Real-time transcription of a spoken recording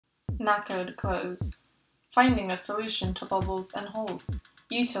Knackered clothes. Finding a solution to bubbles and holes,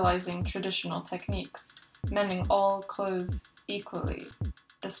 utilizing traditional techniques, mending all clothes equally,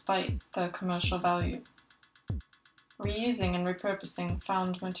 despite their commercial value. Reusing and repurposing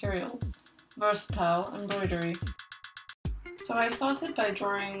found materials, versatile embroidery. So I started by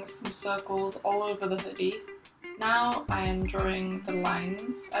drawing some circles all over the hoodie. Now I am drawing the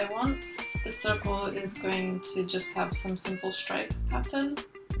lines I want. The circle is going to just have some simple stripe pattern.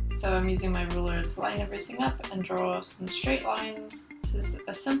 So I'm using my ruler to line everything up and draw some straight lines. This is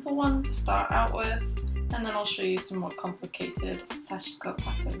a simple one to start out with, and then I'll show you some more complicated Sashiko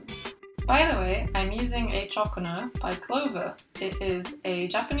patterns. By the way, I'm using a choconer by Clover. It is a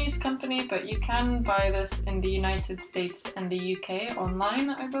Japanese company, but you can buy this in the United States and the UK online,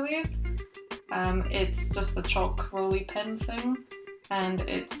 I believe. It's just a chalk roly pen thing, and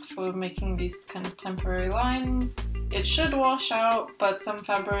it's for making these kind of temporary lines. It should wash out, but some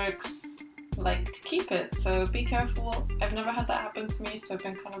fabrics like to keep it, so be careful. I've never had that happen to me, so I've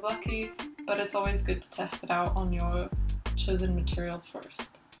been kind of lucky, but it's always good to test it out on your chosen material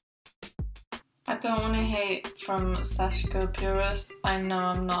first. I don't want to hate from Sashiko purists. I know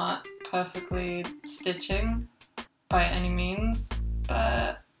I'm not perfectly stitching by any means,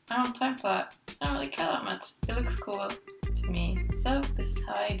 but I don't have time for that. I don't really care that much. It looks cool to me, so this is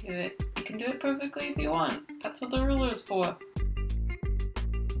how I do it. You can do it perfectly if you want. That's what the ruler is for.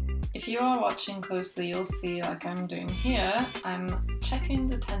 If you are watching closely, you'll see, like I'm doing here, I'm checking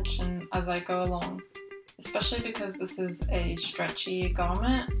the tension as I go along, especially because this is a stretchy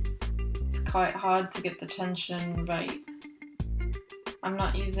garment. It's quite hard to get the tension right. I'm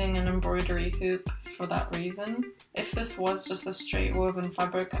not using an embroidery hoop for that reason. If this was just a straight woven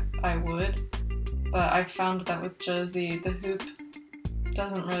fabric, I would, but I've found that with jersey, the hoop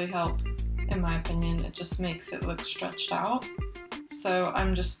doesn't really help, in my opinion. It just makes it look stretched out. So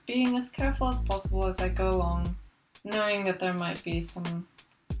I'm just being as careful as possible as I go along, knowing that there might be some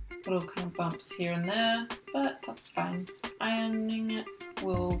little kind of bumps here and there, but that's fine. Ironing it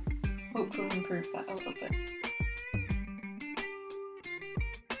will hopefully improve that a little bit.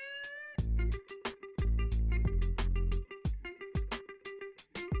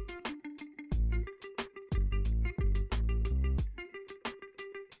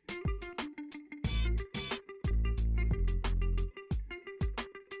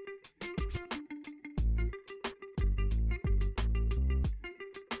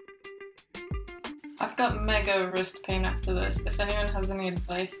 I've got mega wrist pain after this. If anyone has any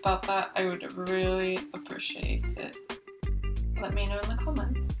advice about that, I would really appreciate it. Let me know in the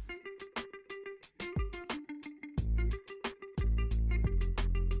comments.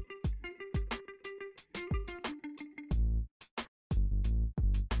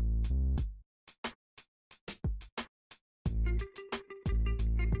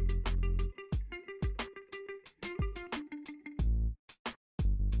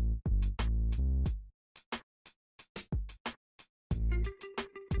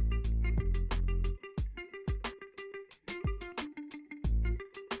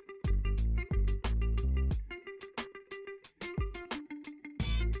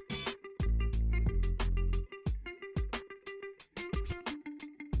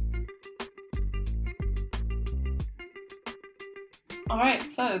 Alright,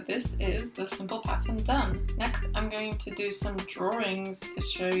 so this is the simple pattern done. Next, I'm going to do some drawings to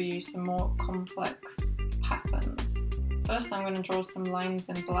show you some more complex patterns. First, I'm going to draw some lines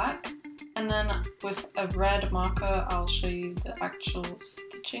in black, and then with a red marker, I'll show you the actual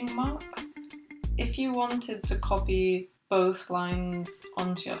stitching marks. If you wanted to copy both lines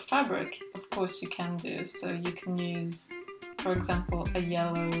onto your fabric, of course you can do. So you can use, for example, a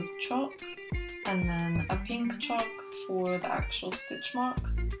yellow chalk, and then a pink chalk for the actual stitch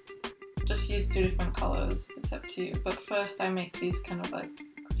marks. Just use 2 different colours, it's up to you. But first I make these kind of like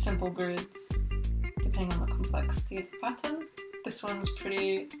simple grids, depending on the complexity of the pattern. This one's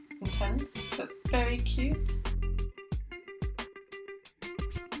pretty intense, but very cute.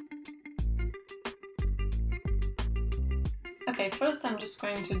 Okay, first I'm just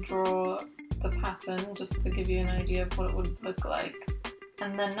going to draw the pattern, just to give you an idea of what it would look like.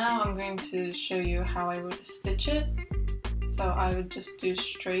 And then now I'm going to show you how I would stitch it. So I would just do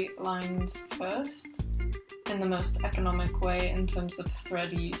straight lines first, in the most economic way in terms of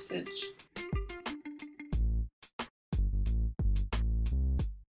thread usage.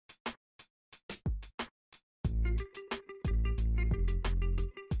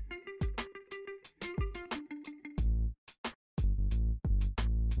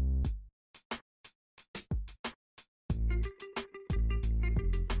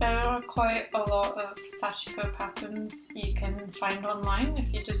 There are quite a lot of Sashiko patterns you can find online.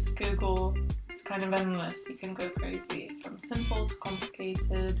 If you just Google, it's kind of endless. You can go crazy from simple to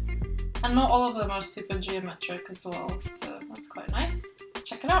complicated, and not all of them are super geometric as well, so that's quite nice.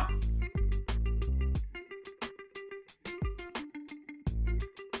 Check it out!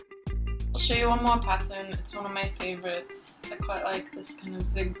 I'll show you one more pattern. It's one of my favourites. I quite like this kind of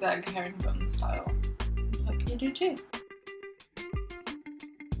zigzag herringbone style. Hope you do too.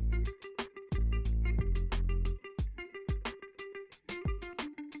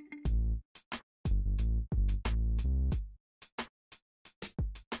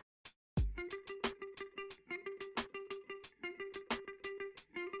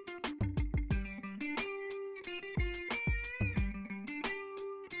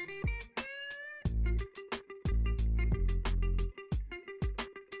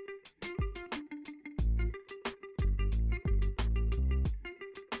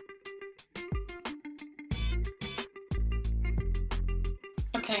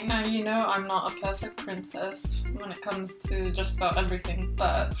 Okay, now you know I'm not a perfect princess when it comes to just about everything,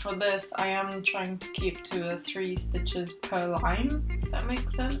 but for this I am trying to keep to 3 stitches per line, if that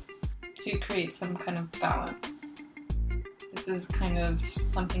makes sense, to create some kind of balance. This is kind of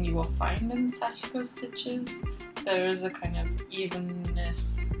something you will find in Sashiko stitches. There is a kind of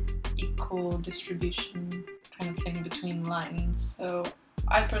evenness, equal distribution kind of thing between lines, so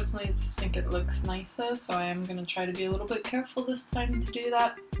I personally just think it looks nicer, so I am going to try to be a little bit careful this time to do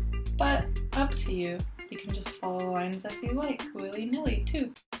that, but up to you. You can just follow lines as you like, willy-nilly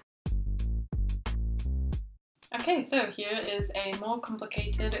too. Okay, so here is a more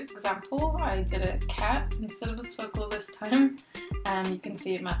complicated example. I did a cat instead of a circle this time, and you can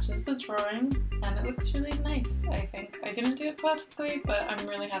see it matches the drawing, and it looks really nice, I think. I didn't do it perfectly, but I'm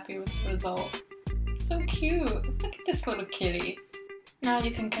really happy with the result. It's so cute! Look at this little kitty! Now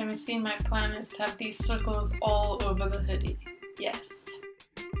you can kind of see my plan is to have these circles all over the hoodie. Yes.